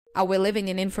Are we living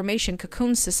in information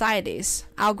cocoon societies?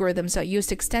 Algorithms are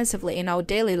used extensively in our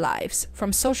daily lives,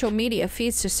 from social media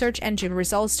feeds to search engine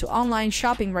results to online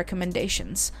shopping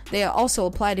recommendations. They are also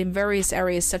applied in various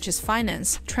areas such as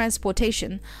finance,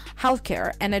 transportation,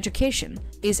 healthcare, and education.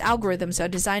 These algorithms are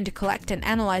designed to collect and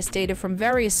analyze data from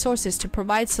various sources to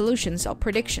provide solutions or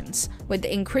predictions. With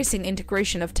the increasing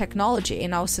integration of technology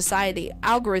in our society,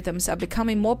 algorithms are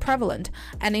becoming more prevalent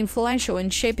and influential in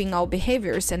shaping our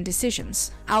behaviors and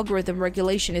decisions. Algorithm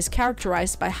regulation is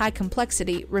characterized by high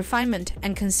complexity, refinement,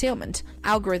 and concealment.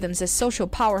 Algorithms as social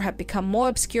power have become more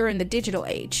obscure in the digital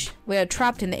age. We are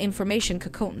trapped in the information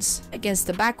cocoons. Against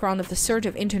the background of the surge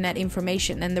of internet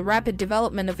information and the rapid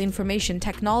development of information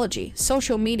technology,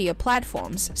 social media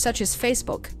platforms such as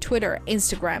Facebook, Twitter,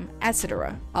 Instagram,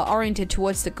 etc. are oriented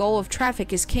towards the goal of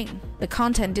traffic is king. The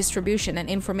content distribution and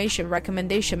information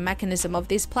recommendation mechanism of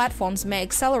these platforms may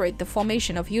accelerate the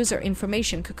formation of user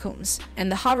information cocoons,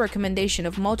 and the hard recommendation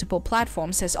of multiple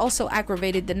platforms has also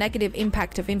aggravated the negative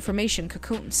impact of information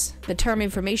cocoons. The term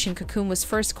information cocoon was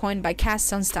first coined by Cass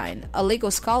Sunstein, a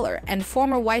legal scholar and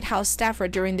former White House staffer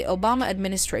during the Obama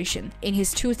administration, in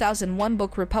his 2001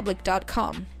 book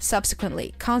Republic.com.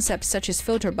 Subsequently, concepts such as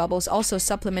filter bubbles also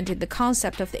supplemented the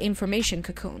concept of the information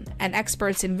cocoon, and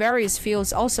experts in various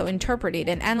fields also interpreted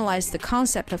and analyzed the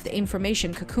concept of the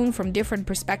information cocoon from different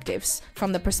perspectives.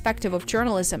 From the perspective of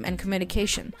journalism and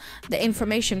communication, the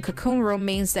information cocoon room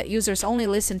means that users only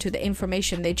listen to the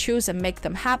information they choose and make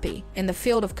them happy. In the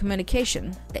field of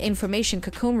communication, the information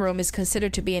cocoon room is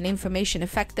considered to be an information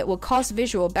effect that will cause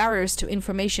visual barriers to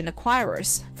information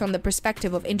acquirers. From the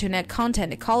perspective of internet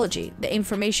content ecology, the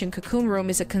information cocoon room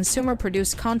is a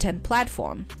consumer-produced content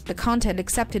platform. The content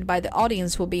accepted by the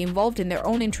audience will be involved in their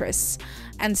own interests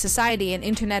and society and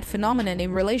internet phenomenon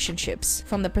in relationships.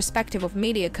 From the perspective of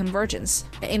media convergence,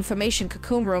 the information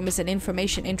cocoon room is an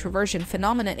information introversion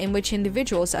phenomenon in which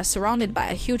individuals are surrounded by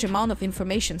a huge amount of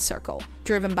information circle,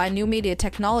 driven by new media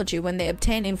technology when they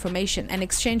obtain information and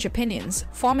exchange opinions,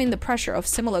 forming the pressure of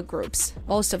similar groups.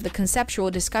 Most of the conceptual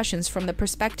discussions from the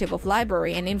perspective of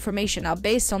library and information are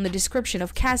based on the description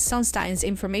of Cass Sunstein's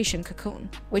information cocoon,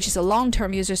 which is a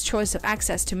long-term user's choice of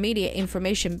access to media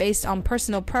information based on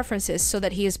personal preferences so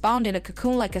that he is bound in a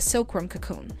cocoon like a silkworm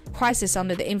cocoon. Crisis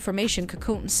under the information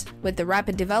cocoons. With the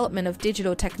rapid development of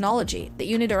digital technology, the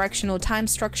unidirectional time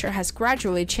structure has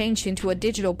gradually changed into a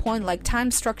digital point-like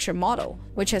time structure model,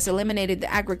 which has eliminated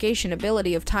the aggregation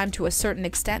ability of time to a certain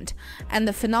extent, and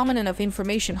the phenomenon of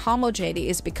information homogeneity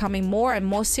is becoming more and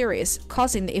more serious,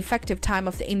 causing the effective time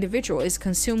of the individual is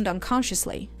consumed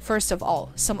unconsciously. First of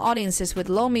all, some audiences with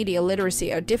low media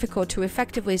literacy are difficult to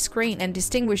effectively screen and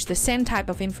distinguish the same type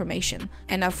of information,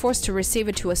 and are forced to receive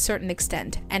it to a certain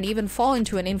extent, and even fall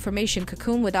into an information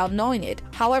cocoon without knowing it.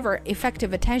 However,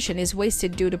 effective attention is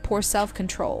wasted due to poor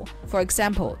self-control. For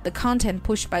example, the content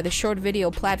pushed by the short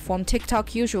video platform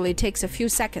TikTok usually takes a few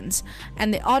seconds,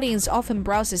 and the audience often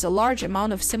browses a large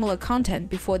amount of similar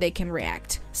content before they can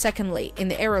react. Secondly, in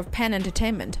the era of pan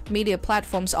entertainment, media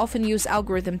platforms often use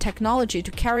algorithm technology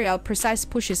to carry out precise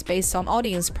pushes based on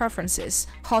audience preferences,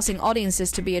 causing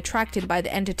audiences to be attracted by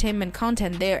the entertainment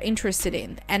content they are interested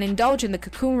in and indulge in the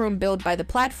cocoon room built by the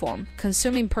platform,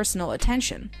 consuming personal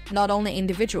attention. Not only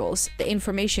individuals, the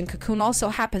information cocoon also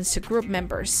happens to group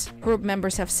members. Group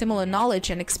members have similar knowledge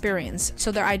and experience,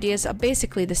 so their ideas are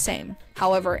basically the same.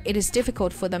 However, it is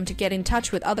difficult for them to get in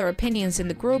touch with other opinions in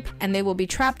the group, and they will be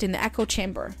trapped in the echo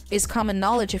chamber. This common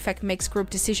knowledge effect makes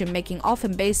group decision-making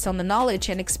often based on the knowledge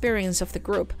and experience of the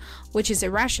group, which is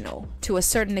irrational. To a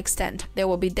certain extent, there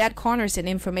will be dead corners in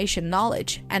information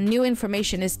knowledge, and new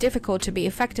information is difficult to be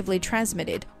effectively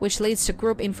transmitted, which leads to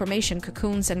group information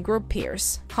cocoons and group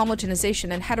peers.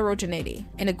 Homogenization and heterogeneity.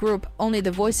 In a group, only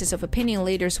the voices of opinion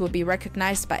leaders will be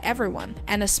recognized by everyone,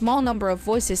 and a small number of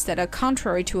voices that are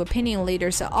contrary to opinion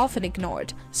leaders are often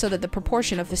ignored, so that the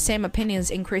proportion of the same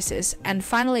opinions increases, and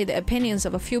finally the opinions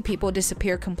of a few people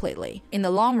disappear completely. In the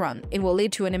long run, it will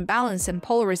lead to an imbalance and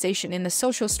polarization in the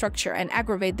social structure and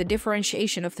aggravate the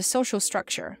differentiation of the social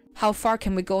structure. How far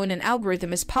can we go in an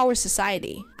algorithm as power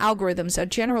society? Algorithms are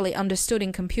generally understood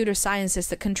in computer science as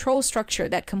the control structure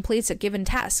that completes a given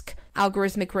task.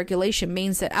 Algorithmic regulation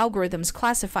means that algorithms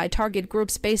classify target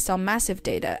groups based on massive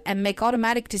data and make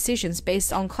automatic decisions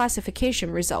based on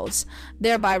classification results,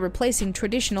 thereby replacing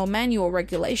traditional manual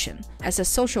regulation. As a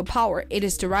social power, it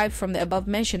is derived from the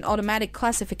above-mentioned automatic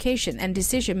classification and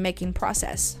decision-making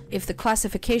process. If the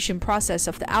classification process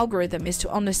of the algorithm is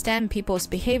to understand people's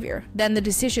behavior, then the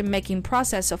decision decision-making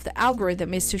process of the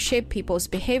algorithm is to shape people's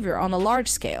behavior on a large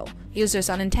scale. Users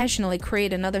unintentionally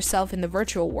create another self in the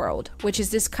virtual world, which is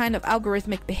this kind of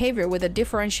algorithmic behavior with a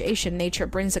differentiation nature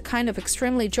brings a kind of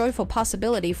extremely joyful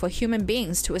possibility for human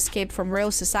beings to escape from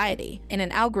real society. In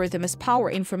an algorithm as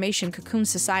power information cocoon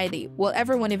society, will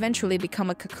everyone eventually become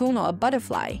a cocoon or a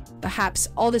butterfly? Perhaps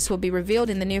all this will be revealed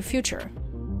in the near future.